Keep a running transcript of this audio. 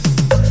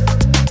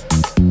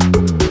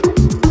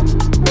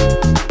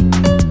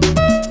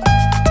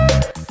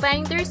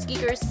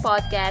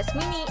podcast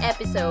mini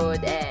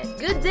episode. And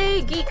good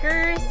day,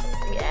 geekers!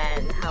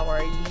 And how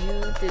are you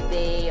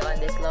today on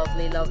this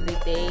lovely, lovely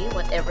day?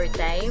 Whatever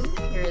time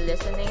you're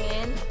listening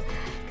in.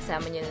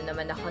 Kasama niyo na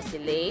naman ako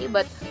si Lay.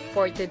 But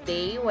for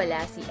today,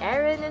 wala si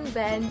Aaron and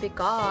Ben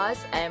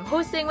because I'm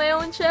hosting my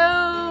own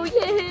show!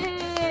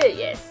 Yay!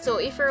 Yes, so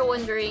if you're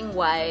wondering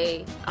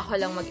why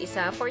ako lang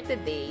mag-isa for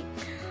today,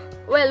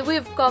 well,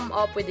 we've come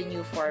up with a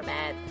new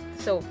format.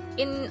 So,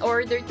 in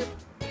order to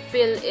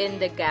fill in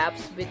the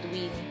gaps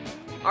between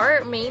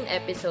our main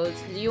episodes,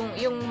 yung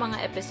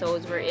mga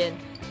episodes wherein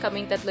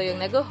kaming tatlo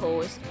yung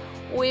nag-host,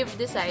 we've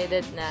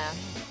decided na,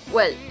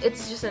 well,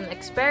 it's just an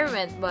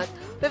experiment, but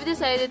we've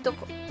decided to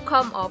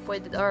come up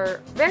with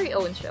our very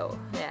own show.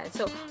 Yeah.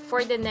 So,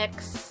 for the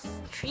next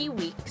 3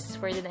 weeks,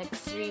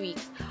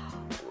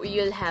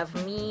 you'll have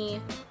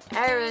me,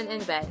 Aaron,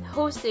 and Ben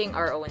hosting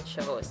our own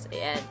shows.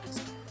 And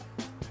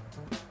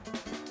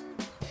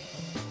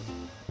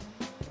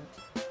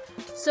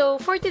so,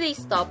 for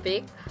today's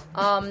topic,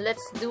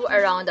 let's do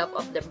a roundup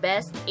of the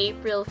best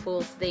April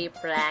Fool's Day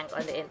prank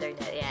on the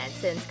internet. Yan,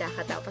 since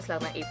kakatapos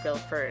lang ng April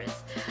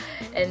 1st.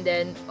 And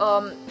then,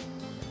 on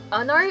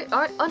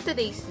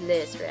today's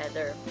list,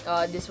 rather,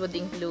 this would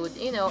include,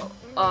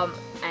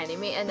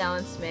 anime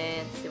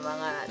announcements, yung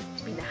mga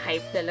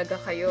pinahype talaga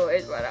kayo,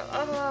 and parang,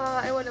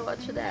 I wanna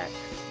watch that.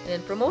 And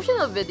then,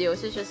 promotional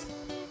videos, which is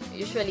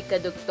usually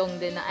kadugtong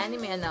din ng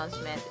anime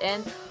announcement,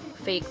 and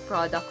fake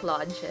product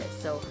launches.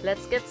 So,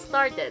 let's get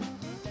started.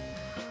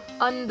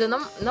 On the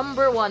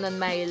number 1 on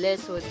my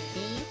list would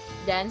be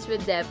Dance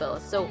with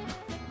Devils. So,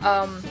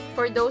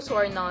 for those who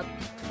are not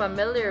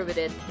familiar with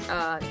it,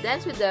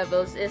 Dance with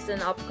Devils is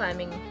an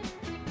upcoming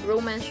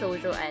romance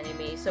shoujo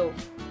anime. So,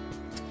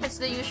 it's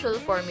the usual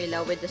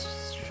formula with the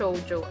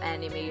shoujo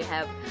anime. You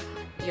have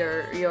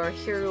your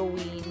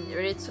heroine,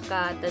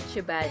 Ritsuka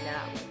Tachibana,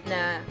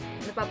 na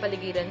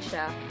napapaligiran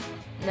siya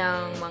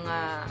ng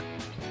mga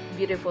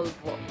beautiful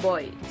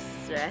boys,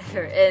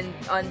 rather. And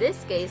on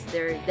this case,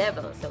 they're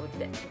devils. So,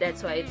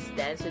 that's why it's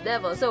Dance with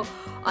Devils. So,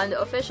 on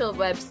the official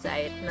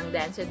website ng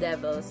Dance with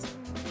Devils,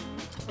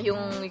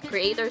 yung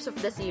creators of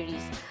the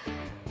series,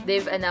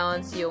 they've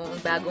announced yung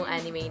bagong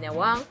anime na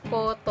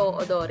Wanko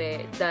to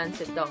Odore Dance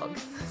with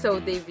Dogs. So,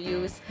 they've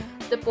used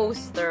the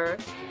poster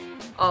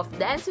of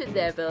Dance with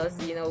Devils,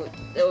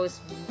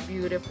 those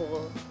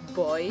beautiful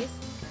boys.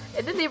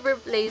 And then they've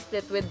replaced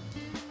it with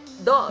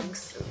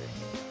dogs.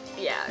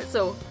 Yeah,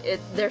 so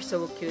they're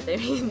so cute.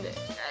 I mean,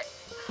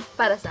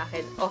 para sa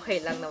akin, okay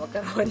lang na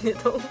magkaroon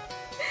nitong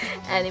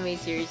anime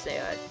series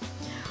na yun.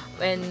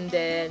 And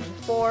then,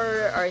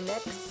 for our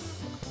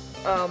next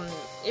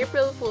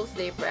April Fool's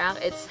Day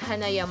prank, it's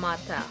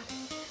Hanayamata.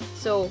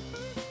 So,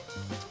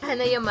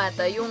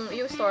 Hanayamata, yung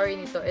story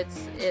nito,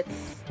 it's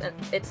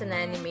an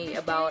anime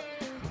about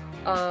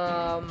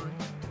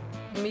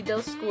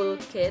middle school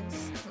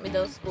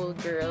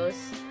girls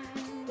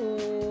who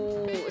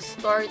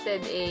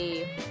started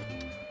a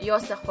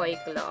Yosakoi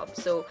club.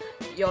 So,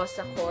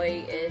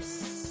 Yosakoi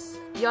is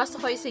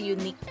a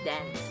unique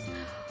dance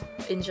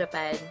in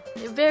Japan.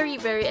 Very,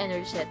 very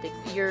energetic.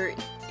 You're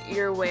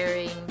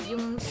wearing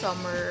yung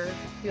summer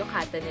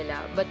yukata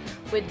nila, but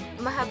with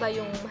mahaba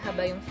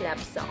yung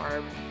flaps sa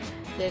arm.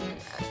 Then,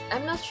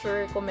 I'm not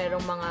sure kung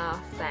merong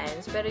mga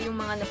fans, pero yung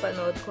mga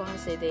napanood ko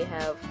kasi they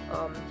have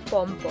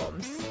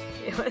pom-poms.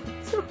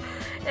 So,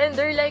 and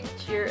they're like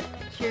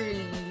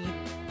cheerleaders.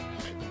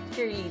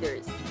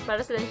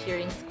 Para silang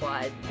cheering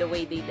squad. The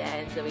way they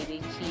dance, the way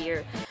they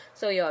cheer.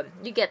 So, yun.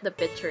 You get the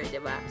picture,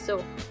 diba? So,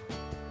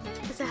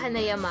 sa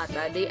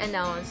Hanayamata, they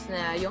announced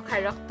na yung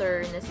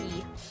character na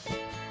si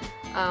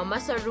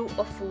Masaru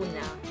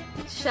Ofuna.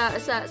 Siya,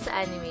 sa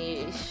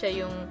anime,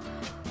 siya yung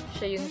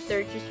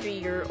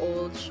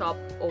 33-year-old shop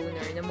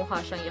owner na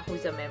mukha siyang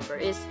Yakuza member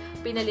is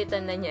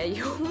pinalitan na niya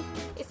yung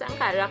isang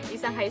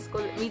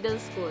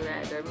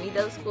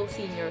middle school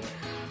senior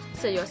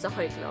sa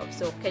Yosakoi Club.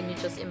 So, can you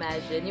just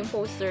imagine? Yung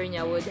poster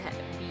niya would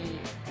be,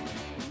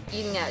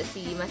 yun nga,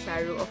 si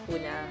Masaru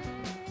Ofuna,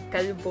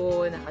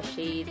 kalbo,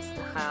 naka-shades,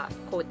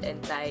 naka-coat and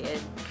tie, and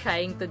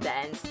trying to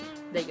dance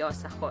the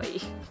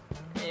Yosakoi.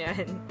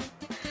 Ayan.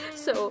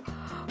 So,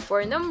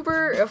 for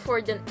number 3,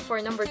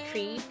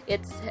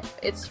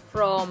 it's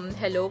from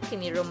Hello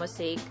Kiniro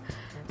Mosaic.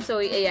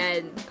 So,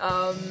 ayan,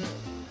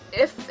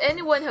 if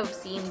anyone have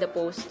seen the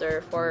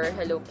poster for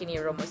Hello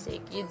Kiniro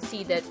Mosaic, you'd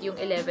see that yung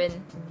 11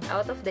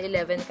 out of the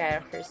 11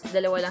 characters,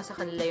 dalawa lang sa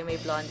kanila yung may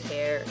blonde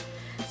hair.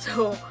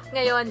 So,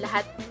 ngayon,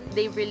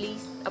 they've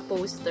released a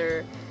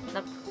poster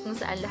na kung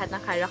saan lahat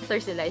ng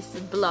characters nila is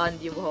blonde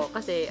yung buhok.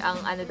 Kasi,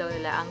 ang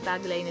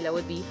tagline nila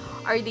would be,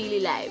 Our daily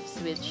lives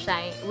will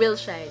shine.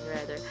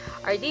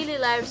 Our daily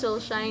lives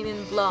will shine in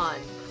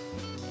blonde.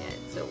 Yan.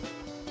 So,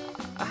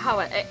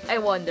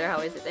 I wonder how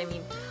is it? I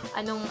mean,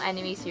 anong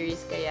anime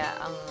series kaya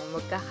ang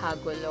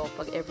magkakagulo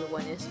pag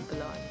everyone is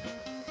blonde?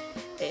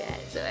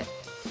 Ayan. So,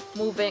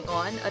 moving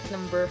on, at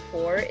number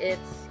 4,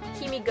 it's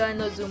Kimiga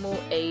no Zumo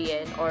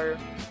Eien, or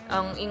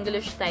ang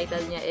English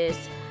title niya is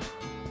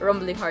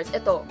Rumbling Hearts.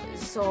 Ito,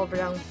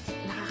 sobrang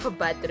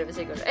nakaka-bad trip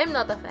siguro. I'm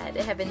not a fan.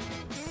 I haven't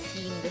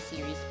seen the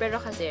series. Pero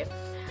kasi,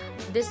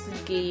 this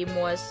game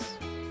was...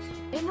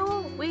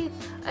 no, wait.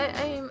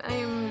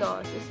 I'm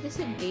lost. Is this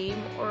a game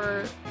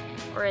or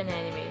an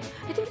anime?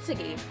 I think it's a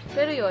game.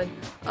 Pero yun,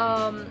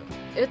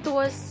 it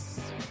was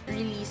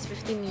released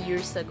 15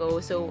 years ago.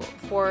 So,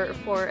 for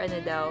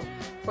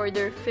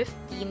their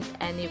 15th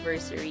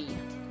anniversary.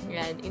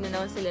 Yan,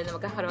 in-announce sila na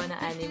magkakaroon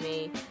ng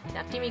anime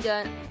na Kimi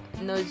ga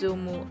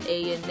Nozomu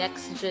A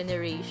Next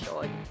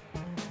Generation.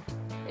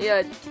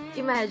 Yun,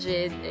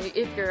 imagine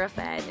if you're a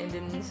fan and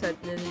then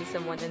suddenly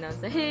someone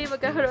announced na, hey,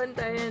 magkakaroon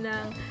tayo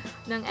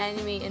ng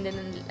anime and then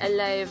a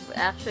live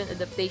action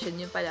adaptation.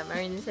 Yun pala,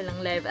 mayroon din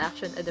silang live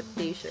action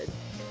adaptation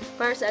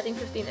para sa ating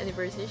 15th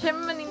anniversary.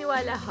 Siyempre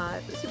maniniwala ha.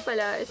 Kasi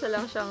pala, isa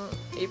lang siyang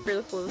April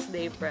Fool's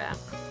Day prank.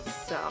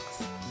 Sucks.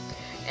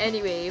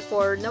 Anyway,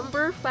 for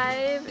number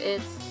 5,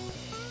 it's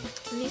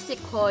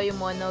Nisekoi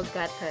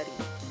Monogatari.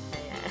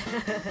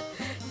 Ayan.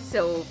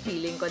 So,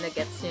 feeling ko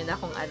na-gets nyo na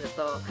kung ano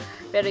to.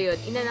 Pero yun,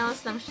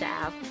 in-announce ng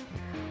Shaft,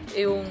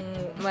 yung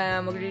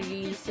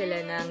mag-release sila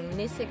ng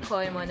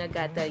Nisekoi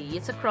Monogatari.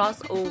 It's a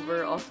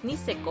crossover of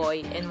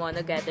Nisekoi and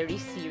Monogatari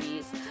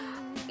series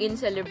in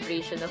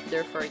celebration of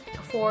their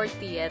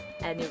 40th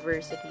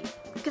anniversary.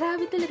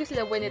 Grabe talaga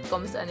sila when it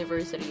comes to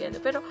anniversary.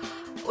 Pero,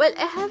 well,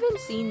 I haven't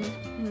seen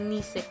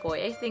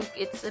Nisekoi. I think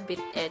it's a bit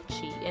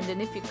ecchi. And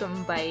then if you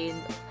combine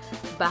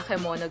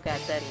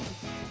Bakemonogatari,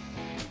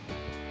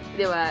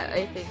 diba?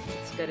 I think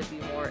it's gonna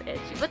be more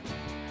edgy. But,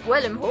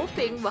 well, I'm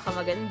hoping baka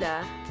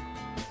maganda.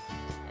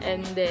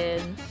 And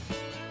then,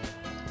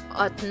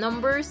 at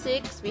number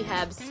 6, we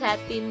have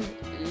Satin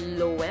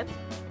Loeb.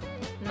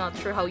 Not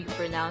sure how you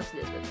pronounce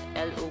this, but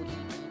Loeb.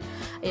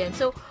 Ayan,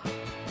 so,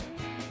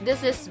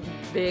 this is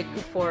big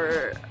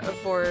for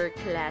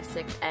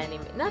classic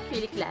anime. Not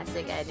really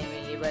classic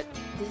anime, but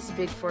this is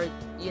big for,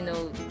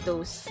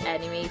 those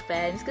anime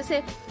fans.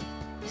 Kasi,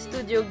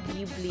 Studio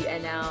Ghibli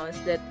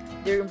announced that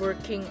they're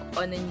working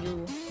on a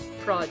new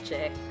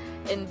project,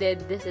 and then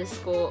this is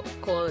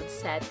called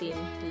Satin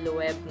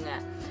Loeb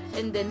nga.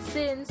 And then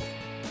since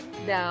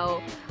daw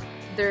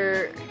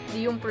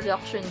yung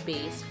production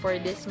base for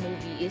this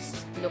movie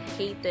is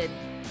located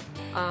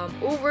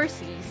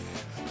overseas,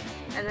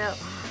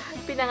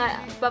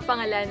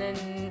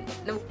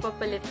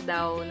 papalit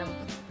daw ng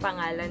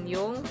pangalan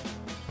yung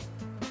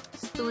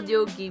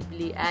Studio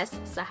Ghibli as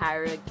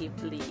Sahara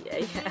Ghibli.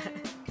 Ayan.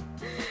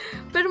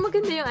 Pero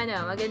maganda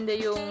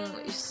yung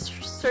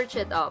search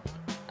it up.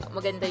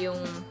 Maganda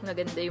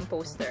yung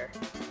poster.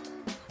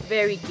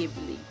 Very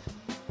Ghibli.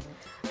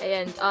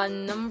 Ayan,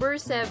 on number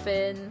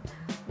 7,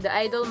 The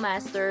Idol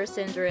Master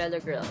Cinderella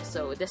Girl.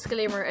 So,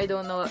 disclaimer, I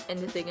don't know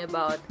anything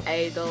about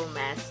Idol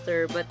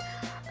Master, but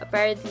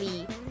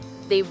apparently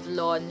they've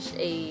launched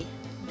a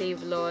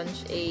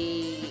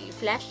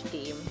flash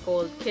game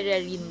called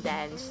Kirarin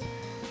Dance,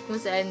 kung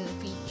saan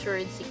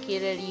featured si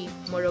Kirari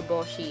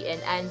Moroboshi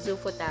and Anzu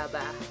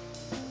Futaba.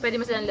 Pwede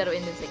mo silang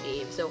laruin din sa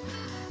game. So,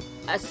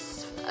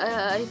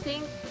 I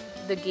think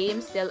the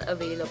game's still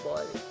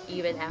available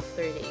even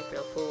after the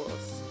April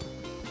Fools.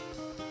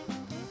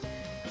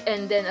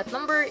 And then at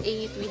number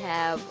 8, we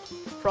have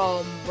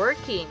From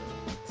Working.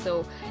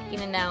 So,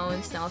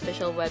 in-announce ng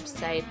official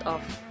website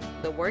of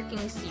the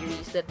Working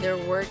series that their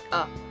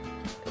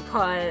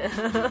I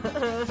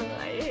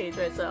hate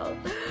myself.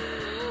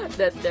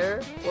 That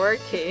they're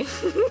working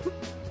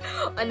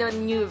on a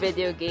new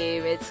video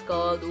game. It's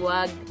called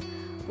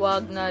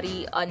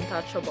Wagnari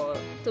Untouchable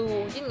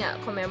to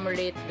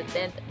commemorate the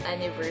 10th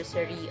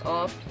anniversary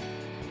of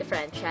the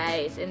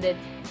franchise. And then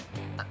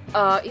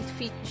it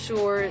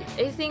featured,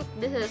 I think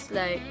this is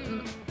like,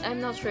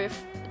 I'm not sure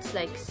if it's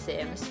like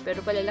Sims,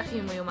 pero palalaki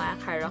mo yung mga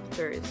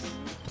characters.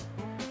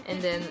 And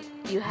then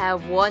you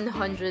have 100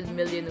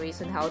 million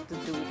ways on how to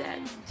do that.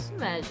 Just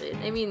imagine.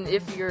 I mean,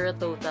 if you're a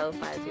total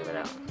fan,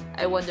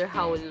 I wonder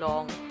how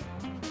long.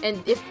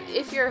 And if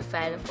you're a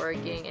fan of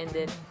working and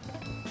then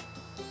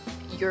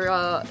you're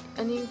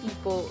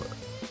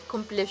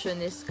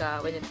completionist ka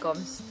when it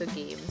comes to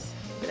games.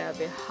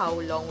 Grabe, how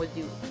long would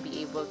you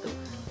be able to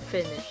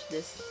finish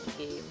this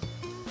game?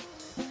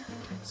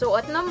 So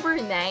at number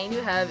 9,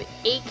 you have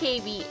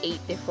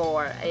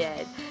AKB84.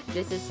 Ayan.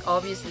 This is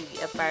obviously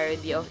a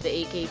parody of the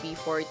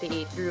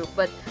AKB48 group,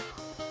 but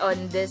on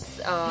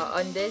this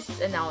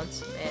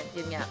announcement,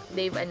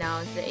 they've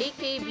announced the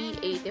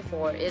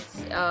AKB84.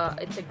 It's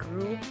a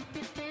group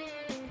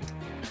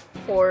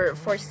for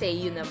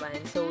Seiyu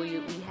naman. So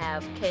we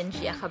have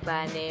Kenji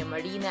Akabane,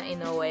 Marina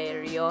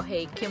Inoue,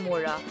 Ryohei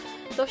Kimura,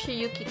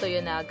 Toshiyuki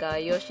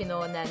Toyonaga,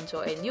 Yoshino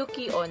Nanjo, and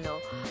Yuki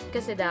Ono.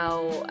 Kasi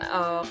daw,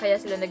 kaya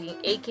sila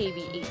naging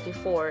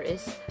AKB84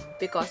 is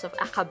because of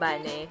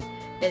Akabane.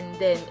 And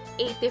then,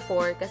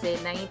 84 kasi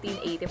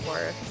 1984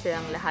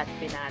 silang lahat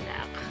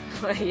pinanak.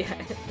 Ayan.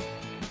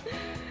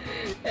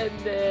 And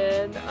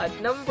then, at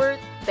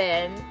number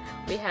 10,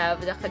 we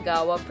have the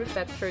Kagawa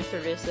Prefecture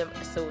Tourism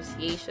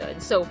Association.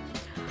 So,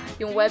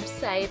 yung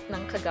website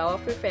ng Kagawa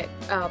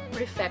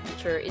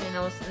Prefecture,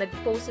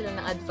 nag-post sila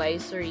ng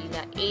advisory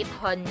na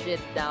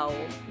 800 daw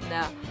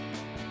na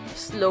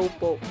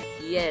Slowpoke.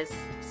 Yes,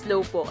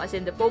 Slowpoke. As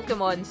in the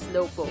Pokemon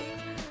Slowpoke.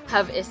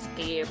 have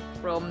escaped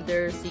from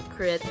their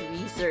secret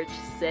research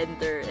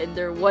center and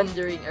they're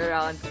wandering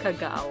around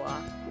Kagawa.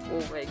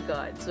 Oh my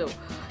god. So,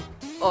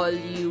 all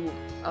you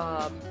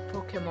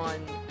Pokemon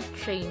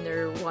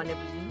trainer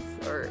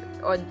wannabes or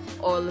on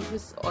all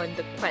who's on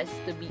the quest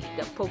to be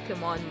the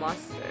Pokemon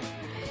master,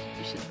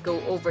 you should go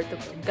over to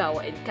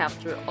Kagawa and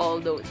capture all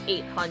those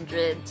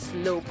 800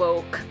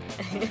 Slowpoke.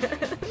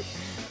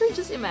 Or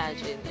just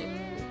imagine.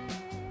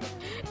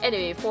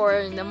 Anyway, for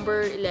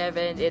number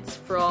 11, it's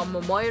from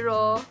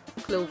Momoiro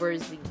Clover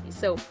Z.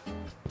 So,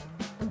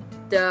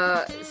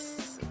 the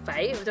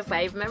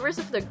five members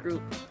of the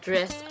group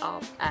dressed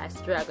up as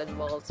Dragon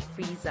Ball's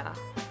Frieza.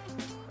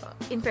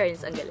 In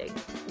fairness, ang galing.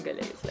 Ang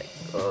galing. It's like,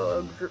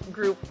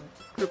 group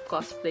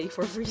cosplay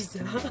for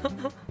Frieza.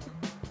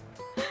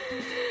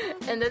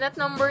 And then at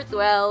number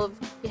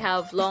 12, we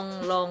have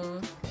Long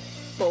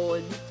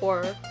Phone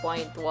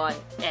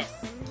 4.1S.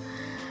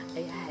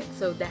 Ayan.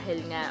 So,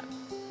 dahil nga,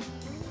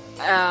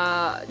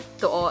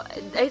 to all,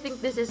 I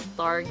think this is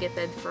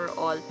targeted for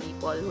all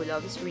people who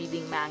loves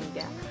reading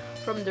manga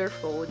from their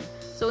phone.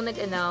 So,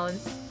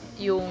 nag-announce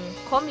yung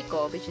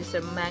Komiko, which is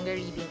a manga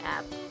reading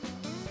app,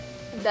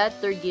 that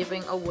they're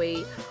giving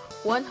away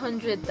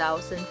 100,000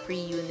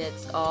 free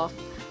units of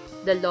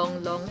the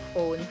Long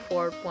Phone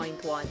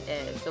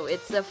 4.1S. So,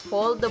 it's a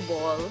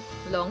foldable,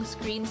 long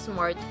screen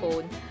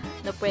smartphone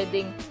na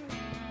pwede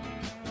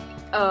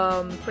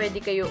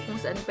kayo, kung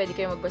saan pwede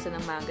kayo magbasa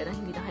ng manga na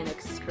hindi na kayo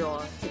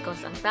nag-scroll.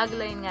 Because ang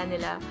tagline nga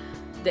nila,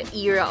 the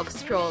era of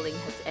scrolling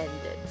has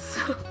ended.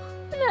 So,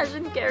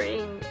 imagine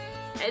carrying,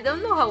 I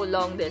don't know how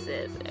long this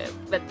is,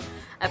 but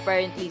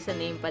apparently sa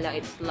name pa lang,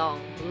 it's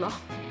Long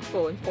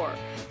Phone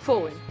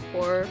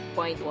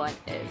 4.1S.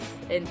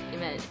 And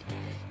imagine,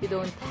 you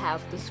don't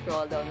have to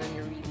scroll down when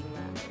you're reading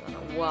manga.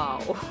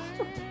 Wow.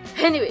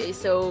 Anyway,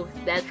 so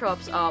that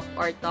wraps up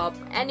our top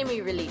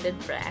anime-related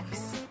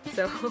pranks.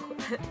 So,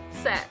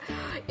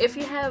 if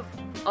you have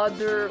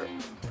other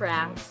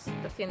pranks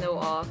that you know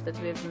of that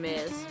we've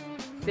missed,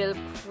 feel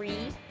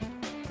free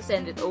to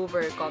send it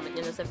over. Comment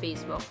nyo na sa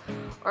Facebook.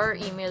 Or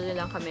email nyo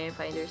lang kami,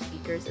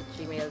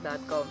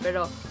 finderspeakers@gmail.com.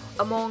 Pero,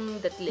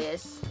 among that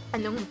list,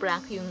 anong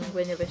prank yung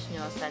wini-wish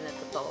nyo sana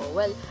totoo?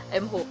 Well,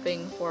 I'm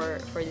hoping for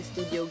the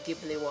Studio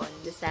Ghibli one,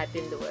 the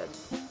Satin Luwag.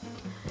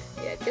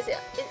 Yeah, kasi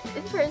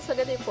in fairness,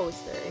 maganda yung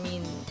poster. I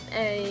mean,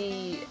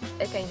 I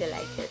kinda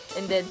like it.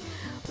 And then,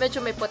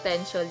 medyo may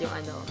potential yung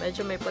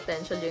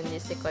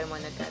Nisekoi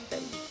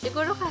Monogatari.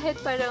 Siguro kahit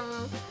parang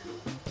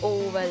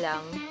wala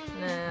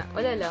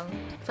lang,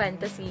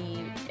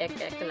 fantasy ek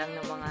lang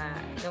ng mga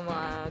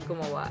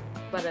gumawa.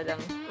 Para lang,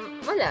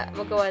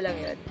 magawa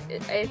lang yun.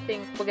 I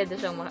think maganda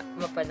siyang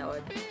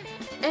mapanood.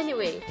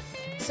 Anyway,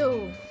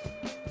 so,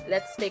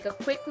 let's take a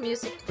quick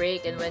music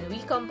break, and when we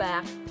come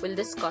back, we'll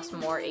discuss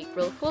more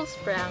April Fool's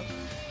prank.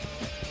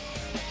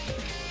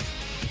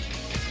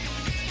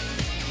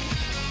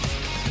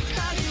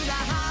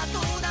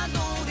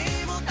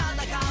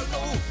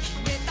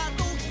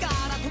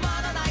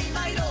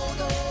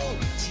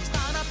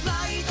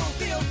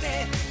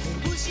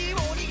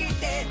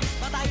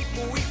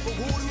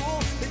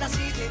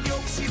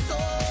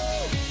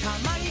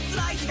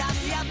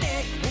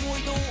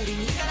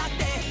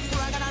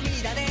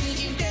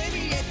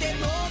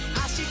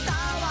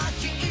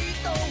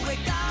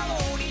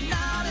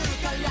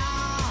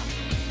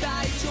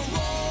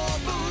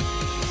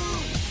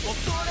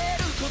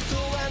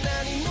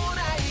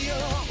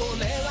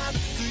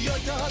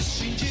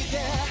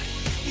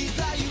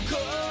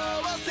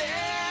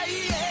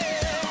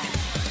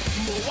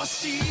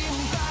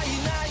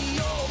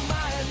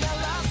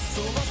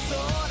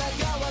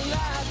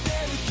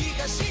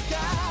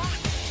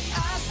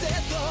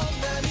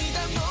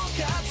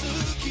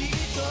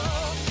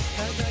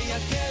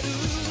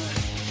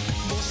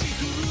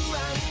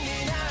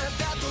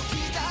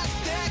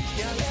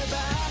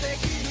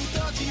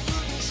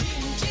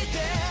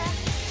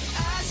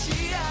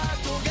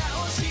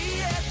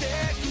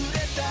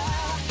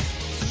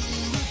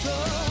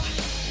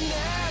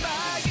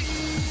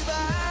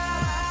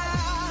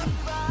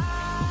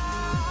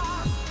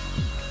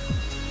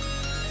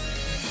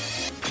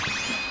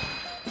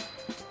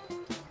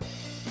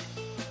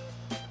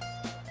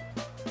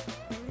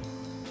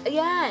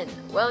 Ayan!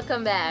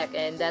 Welcome back!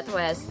 And that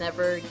was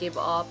Never Give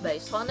Up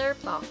by Sonar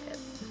Pocket.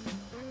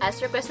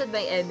 As requested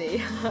by NA.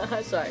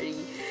 Sorry.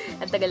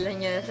 Ang tagal na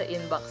niya sa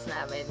inbox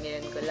namin.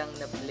 Ngayon ko lang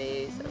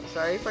na-play. So,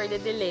 sorry for the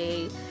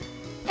delay.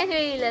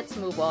 Anyway, let's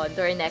move on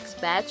to our next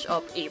batch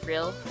of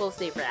April Fool's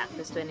Day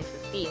Practice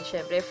 2015.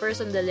 Syempre, first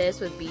on the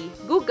list would be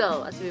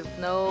Google. As we've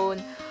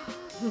known,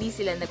 hindi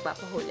sila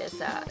nagpapahuli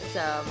sa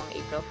mga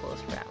April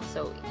Fool's prank.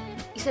 So,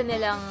 isa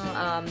nilang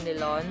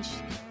nilaunch.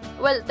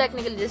 Well,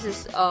 technically, this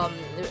is,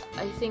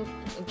 I think,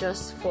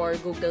 just for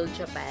Google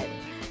Japan.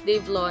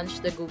 They've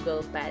launched the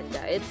Google Panda.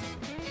 It's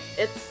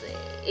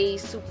a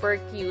super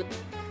cute,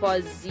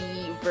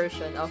 fuzzy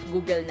version of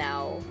Google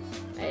Now.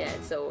 Ayan,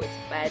 so it's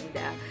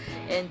Panda.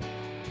 And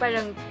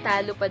parang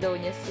talo pa daw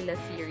niya sila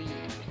Siri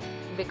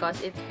because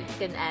it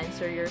can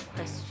answer your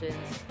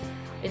questions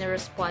in a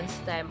response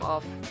time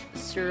of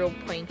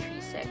 0.3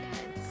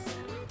 seconds.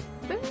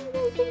 But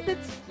I think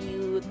that's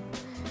cute.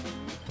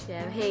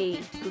 Yeah,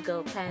 hey,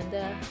 Google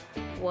Panda,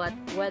 what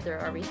weather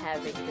are we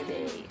having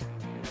today?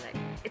 Like,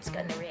 it's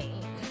gonna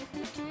rain.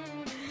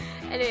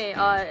 Anyway,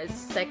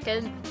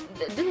 second,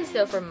 this is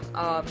still from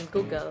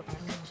Google.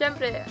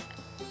 Syempre,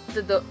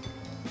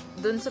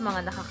 dun sa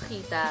mga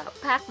nakakita,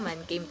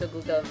 Pac-Man came to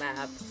Google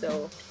Maps.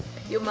 So,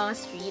 yung mga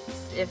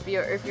streets, if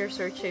you're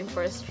searching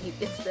for a street,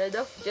 instead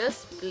of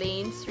just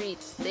plain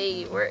streets,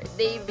 they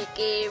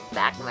became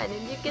Pac-Man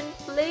and you can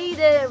play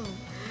them.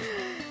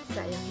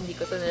 Sayang, hindi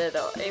ko to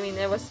nalaro. I mean,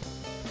 I was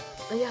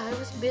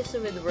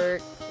busy with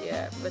work.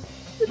 Yeah, but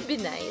it would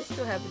be nice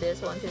to have this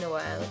once in a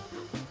while.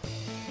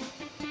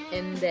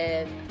 And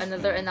then,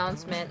 another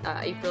announcement,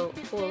 April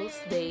Fool's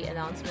Day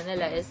announcement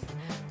nila is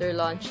they're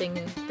launching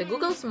the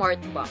Google Smart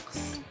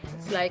Box.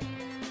 It's like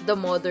the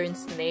modern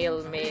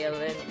snail mail.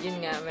 And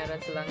yun nga,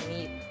 meron silang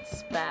neat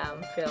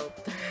spam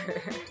filter.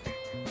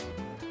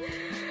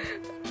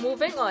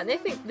 Moving on, I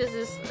think this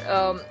is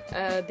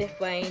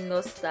define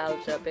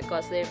nostalgia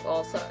because they've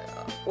also,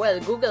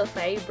 Google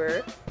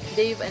Fiber,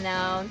 they've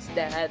announced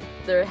that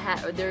they're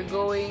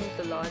going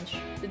to launch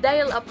the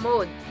dial-up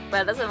mode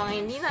para sa mga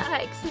hindi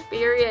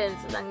naka-experience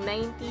ng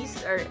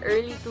 90s or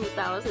early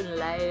 2000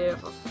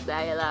 life of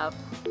dial-up.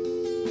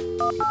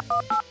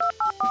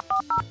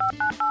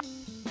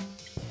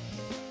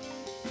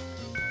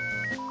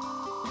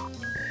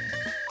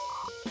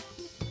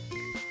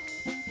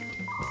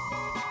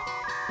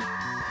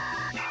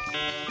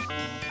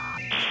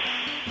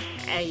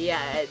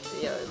 Ayan,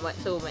 yun.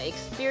 So, my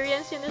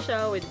experience yun na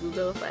siya with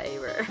Google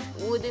Fiber.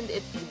 Wouldn't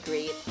it be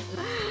great?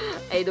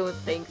 I don't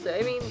think so.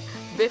 I mean,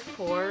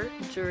 before,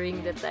 during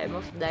the time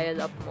of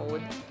dial-up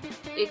mode,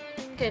 it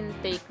can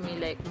take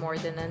me like more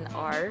than an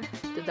hour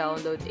to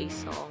download a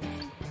song.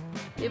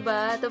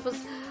 Diba?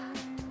 Tapos,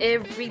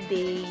 every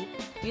day,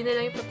 yun na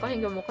lang yung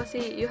papakinggan mo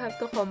kasi you have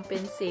to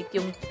compensate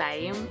yung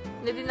time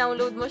na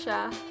dinownload mo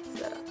siya.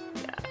 So,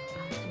 yeah.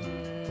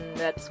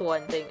 That's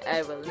one thing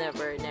I will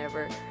never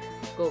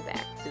go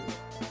back to.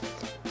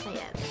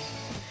 Ayan.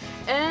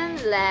 And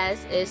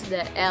last is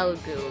the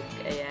Elgoog.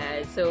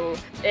 Ayan. So,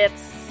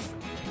 it's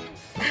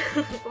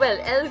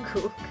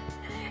Elgoog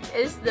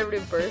is the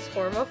reverse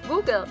form of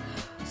Google.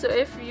 So,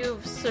 if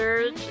you've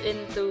searched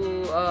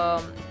into,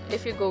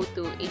 if you go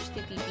to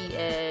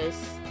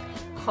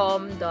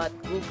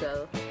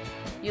https://com.google,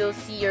 you'll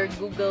see your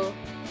Google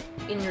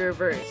in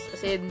reverse.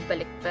 Kasi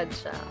baliktad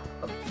siya.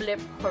 Flip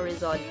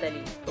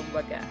horizontally.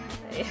 Kumbaga.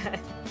 Ayan.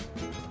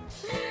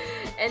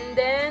 And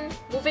then,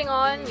 moving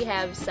on, we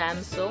have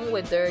Samsung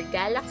with their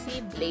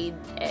Galaxy Blade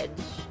Edge.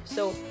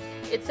 So,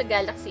 it's a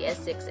Galaxy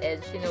S6 Edge.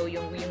 You know,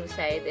 yung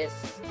side is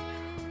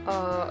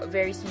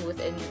very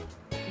smooth and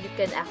you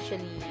can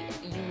actually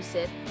use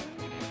it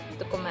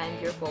to command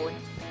your phone.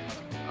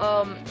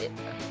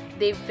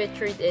 They've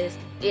featured it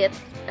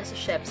as a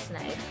chef's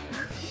knife.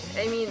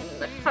 I mean,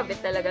 nakakabit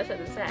talaga siya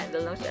dun sa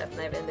handle ng chef's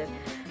knife. And then,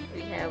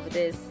 we have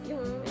this,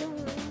 yung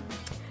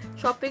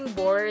chopping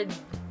board.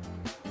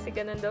 Kasi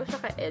ganun daw siya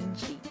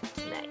ka-edgy.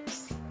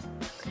 Nice.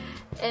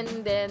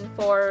 And then,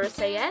 for the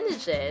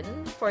Cyanogen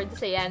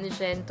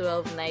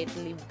 12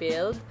 nightly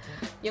build,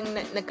 yung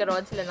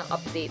nagkaroon sila ng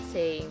update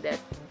saying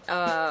that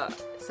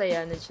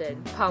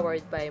Cyanogen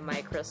powered by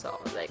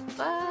Microsoft. Like,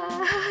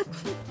 what?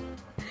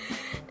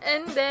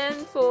 And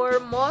then,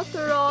 for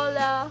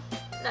Motorola,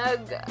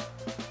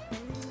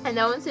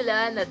 nag-announce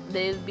sila that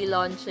they'll be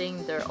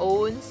launching their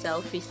own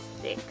selfie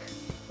stick.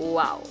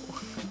 Wow.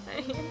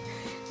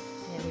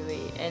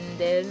 Anyway, and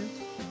then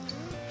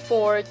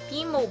for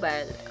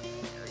T-Mobile,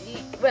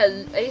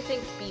 I think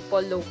people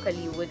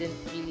locally wouldn't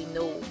really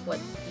know what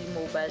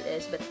T-Mobile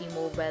is, but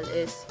T-Mobile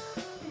is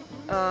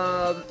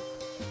a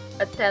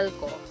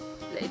telco.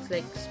 It's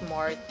like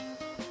Smart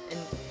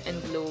and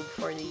Globe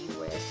for the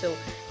US. So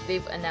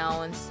they've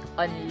announced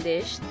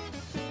Unleashed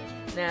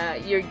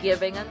na you're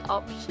giving an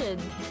option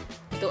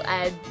to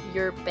add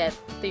your pet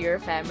to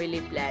your family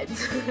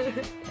plans.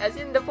 As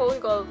in the phone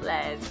call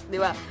plans. Di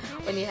ba?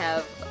 When you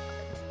have,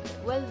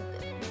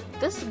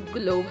 does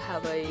Globe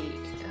have a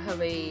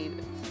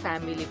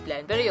family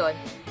plan? Pero yun,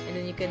 and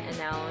then you can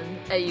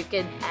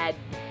add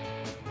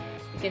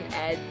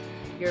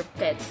your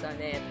pets on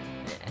it.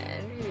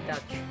 I'm really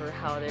not sure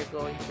how they're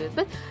going to do it.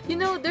 But, you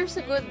know, there's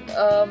a good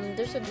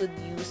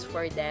use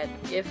for that.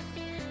 If,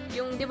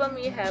 yung, di ba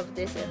may have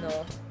this,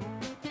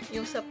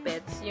 yung sa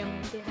pets,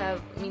 yung they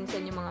have,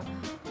 minsan yung mga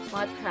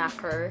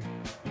tracker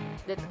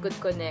that could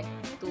connect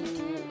to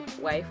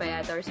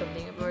Wi-Fi or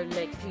something, or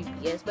like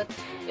GPS. But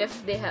if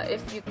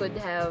you could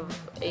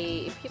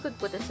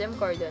put a SIM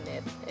card on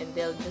it, and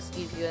they'll just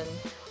give you an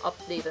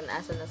update on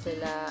asa na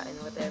sila and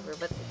whatever.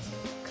 But it's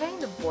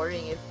kind of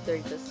boring if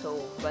they're just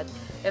home. But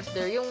if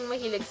they're yung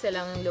mahilig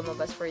silang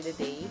lumabas for the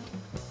day,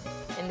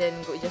 and then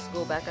just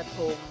go back at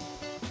home,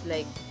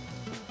 like,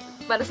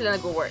 para sila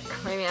nag-work.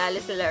 I mean,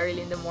 alis sila early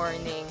in the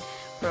morning,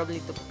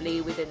 probably to play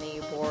with the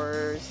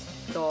neighbors,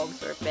 dogs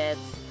or pets.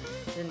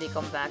 Then they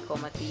come back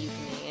home at the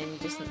evening and you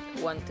just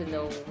want to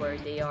know where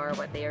they are,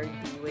 what they are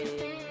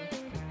doing.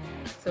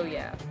 So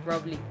yeah,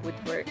 probably would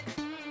work.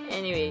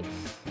 Anyway,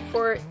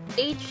 for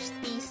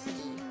HTC,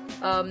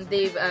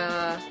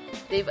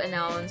 they've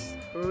announced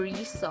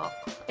Resock.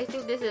 I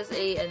think this is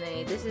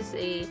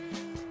a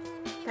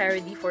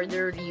parody for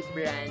their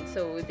rebrand.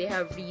 So they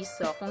have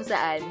Resock kung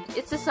saan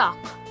it's a sock,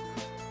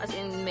 as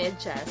in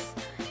medyas,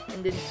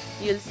 and then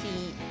you'll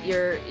see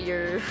your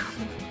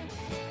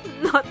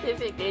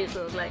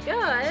notifications like,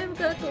 I've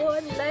got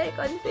one like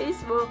on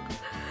Facebook.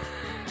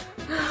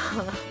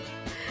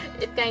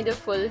 It kind of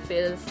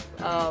fulfills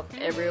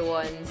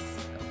everyone's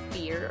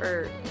fear,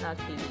 or not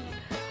really.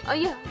 Oh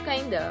yeah,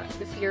 kinda.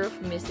 The fear of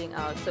missing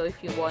out. So if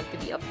you want to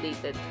be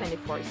updated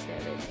 24/7,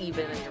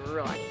 even when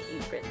you're running,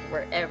 even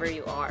wherever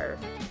you are,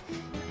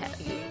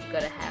 you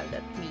gotta have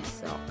that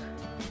Resock.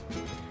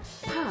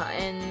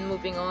 And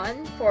moving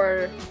on,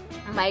 for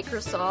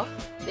Microsoft,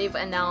 they've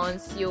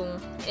announced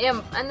yung,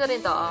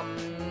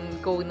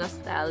 Go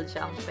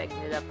Nostalgia ang effect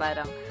nila,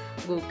 parang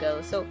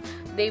Google. So,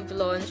 they've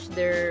launched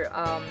their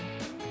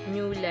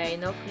new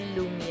line of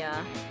Lumia,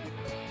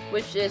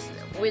 which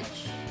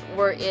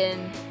were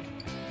in,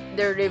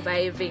 they're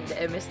reviving the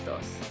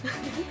MS-DOS.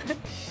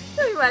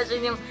 So,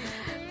 imagine yung,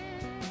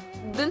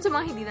 dun sa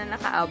mga hindi na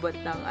nakaabot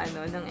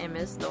ng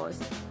MS-DOS,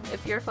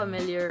 if you're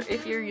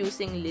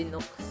using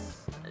Linux,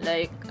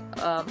 like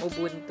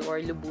Ubuntu or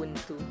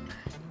Lubuntu,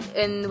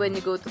 and when you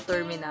go to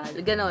terminal,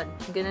 ganon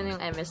yung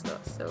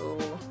MS-DOS. So,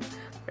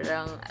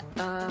 parang,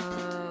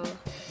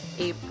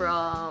 if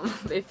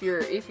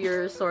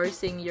you're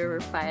sourcing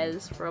your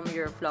files from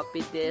your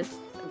floppy disk,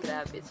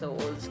 grab, it's so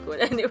old school.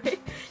 Anyway,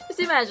 just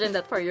imagine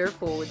that for your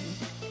phone.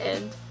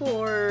 And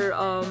for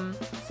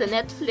sa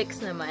Netflix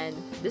naman,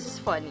 this is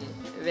funny,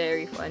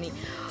 very funny.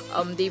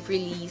 They've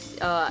released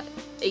a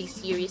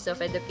series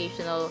of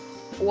educational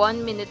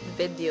 1-minute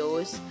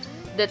videos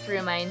that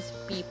reminds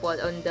people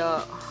on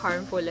the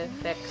harmful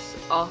effects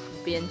of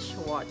binge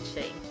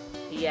watching.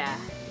 Yeah,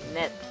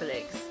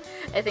 Netflix.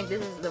 I think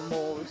this is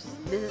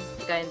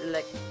kind of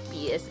like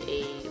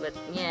PSA, but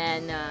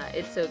yeah, nah,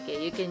 it's okay.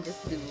 You can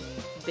just do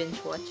binge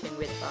watching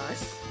with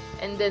us.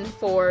 And then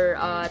for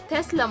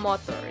Tesla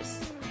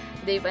Motors,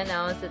 they've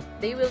announced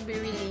that they will be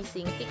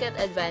releasing ticket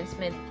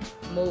advancement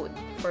mode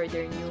for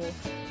their new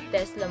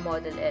Tesla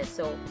Model S.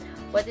 So,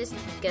 what is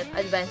ticket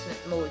advancement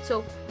mode?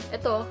 So,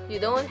 ito, you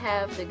don't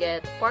have to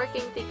get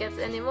parking tickets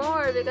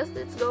anymore because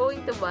it's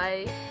going to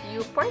buy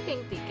you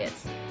parking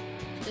tickets.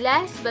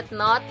 Last but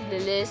not the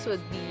least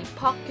would be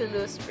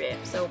Oculus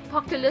Rift. So,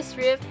 Oculus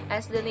Rift,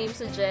 as the name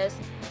suggests,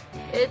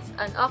 it's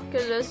an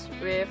Oculus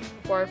Rift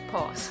for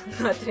paws.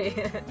 Not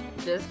really.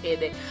 Just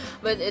kidding.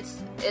 But it's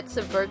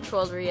a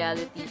virtual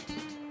reality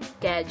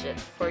gadget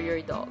for your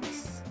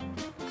dogs.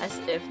 As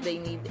if they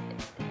need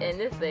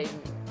anything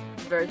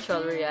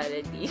virtual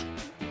reality.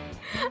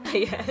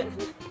 Ayan.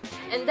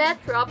 And that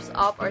wraps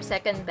up our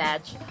second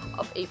batch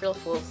of April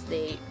Fool's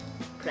Day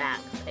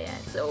pranks.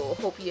 Ayan. So,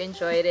 hope you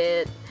enjoyed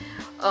it.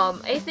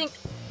 I think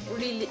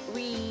we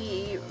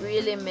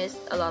really missed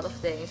a lot of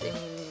things. I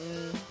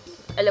mean,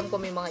 alam ko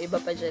may mga iba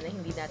pa dyan na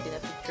hindi natin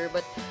na-feature.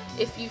 But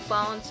if you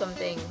found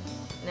something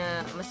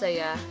na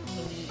masaya,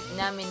 hindi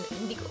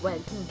ko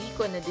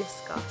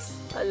na-discuss.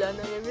 Hala,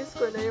 nami-miss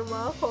ko na yung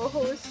mga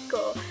co-host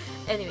ko.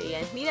 Anyway,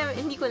 yan,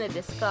 hindi ko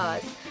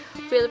na-discuss.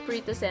 Feel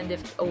free to send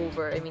it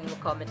over. I mean,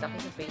 mag-comment ako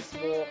sa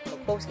Facebook,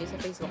 mag-post kayo sa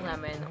Facebook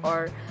namin,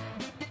 or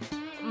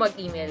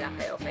mag-email lang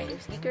kayo,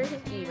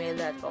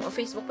 findersneakers@gmail.com. O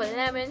Facebook pala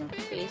namin,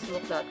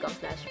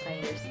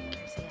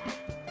 facebook.com/findersneakers.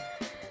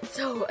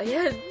 So,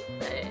 ayan.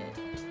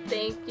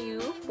 Thank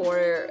you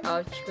for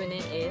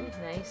tuning in.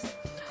 Nice.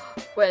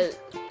 Well,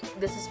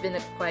 this has been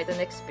quite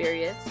an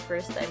experience.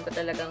 First time ko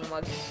talagang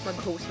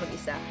mag-host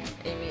mag-isa.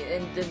 I mean,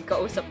 and then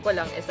kausap ko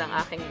lang isang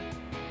aking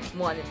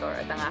monitor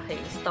at ang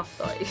aking stuffed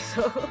toy.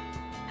 So,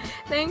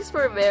 thanks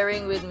for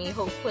bearing with me.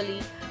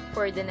 Hopefully,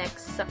 for the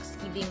next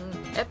succeeding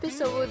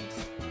episodes,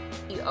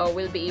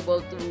 we'll be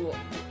able to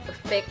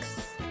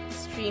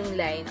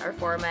streamline our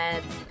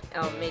formats,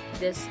 make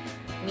this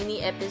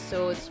mini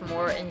episodes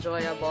more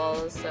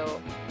enjoyable.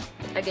 So,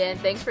 again,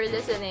 thanks for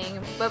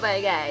listening. Bye-bye,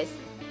 guys.